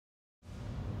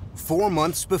4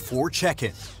 months before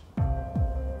check-in.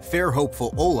 Fair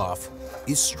hopeful Olaf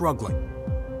is struggling.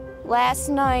 Last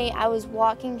night I was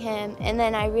walking him and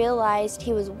then I realized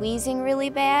he was wheezing really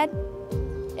bad.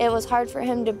 It was hard for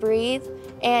him to breathe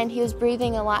and he was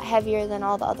breathing a lot heavier than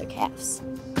all the other calves.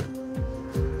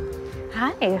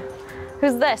 Hi,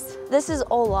 who's this? This is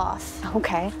Olaf.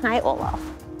 Okay, hi Olaf.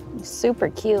 Super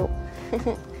cute.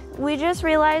 We just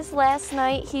realized last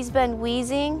night he's been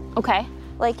wheezing. Okay.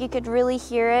 Like you could really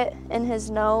hear it in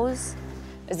his nose.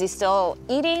 Is he still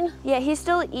eating? Yeah, he's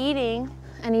still eating.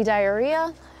 Any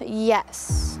diarrhea?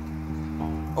 Yes.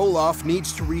 Olaf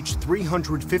needs to reach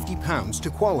 350 pounds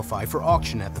to qualify for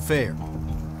auction at the fair.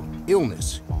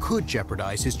 Illness could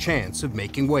jeopardize his chance of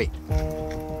making weight.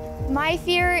 My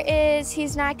fear is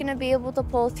he's not going to be able to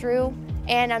pull through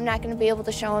and I'm not going to be able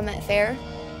to show him at fair.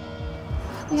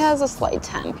 He has a slight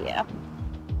temp, yeah.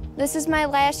 This is my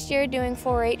last year doing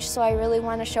 4-H, so I really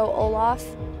want to show Olaf.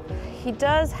 He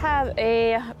does have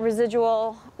a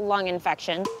residual lung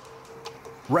infection.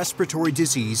 Respiratory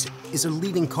disease is a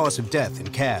leading cause of death in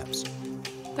calves.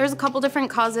 There's a couple different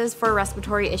causes for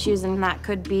respiratory issues, and that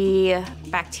could be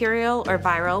bacterial or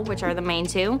viral, which are the main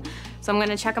two. So I'm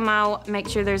gonna check them out, make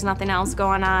sure there's nothing else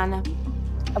going on.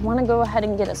 I wanna go ahead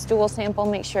and get a stool sample,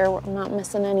 make sure I'm not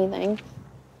missing anything.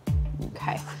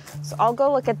 Okay, so I'll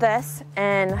go look at this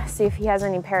and see if he has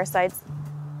any parasites.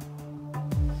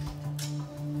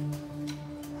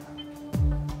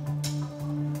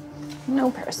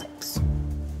 No parasites.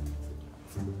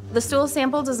 The stool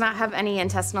sample does not have any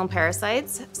intestinal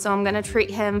parasites, so I'm gonna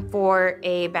treat him for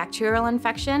a bacterial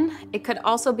infection. It could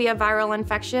also be a viral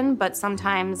infection, but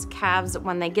sometimes calves,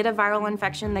 when they get a viral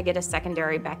infection, they get a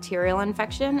secondary bacterial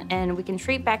infection, and we can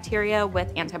treat bacteria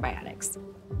with antibiotics.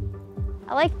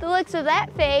 I like the looks of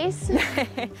that face.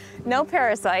 No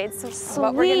parasites. Sweet.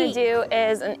 What we're gonna do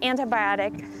is an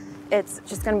antibiotic. It's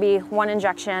just gonna be 1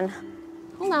 injection.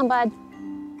 Hold on, bud.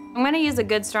 I'm gonna use a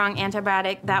good strong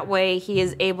antibiotic. That way he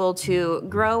is able to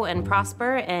grow and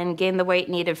prosper and gain the weight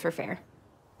needed for fair.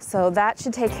 So that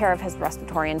should take care of his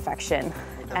respiratory infection.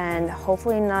 And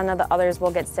hopefully none of the others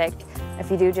will get sick. If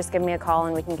you do, just give me a call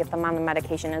and we can get them on the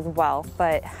medication as well.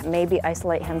 But maybe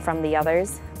isolate him from the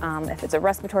others. If it's a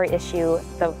respiratory issue,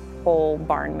 the whole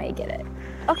barn may get it.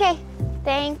 Okay,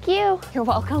 thank you. You're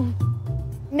welcome.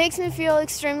 Makes me feel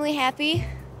extremely happy.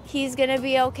 He's gonna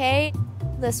be okay.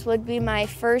 This would be my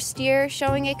first year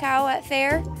showing a cow at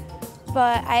fair,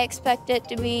 but I expect it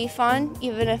to be fun.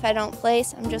 Even if I don't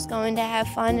place, I'm just going to have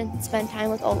fun and spend time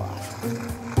with Olaf.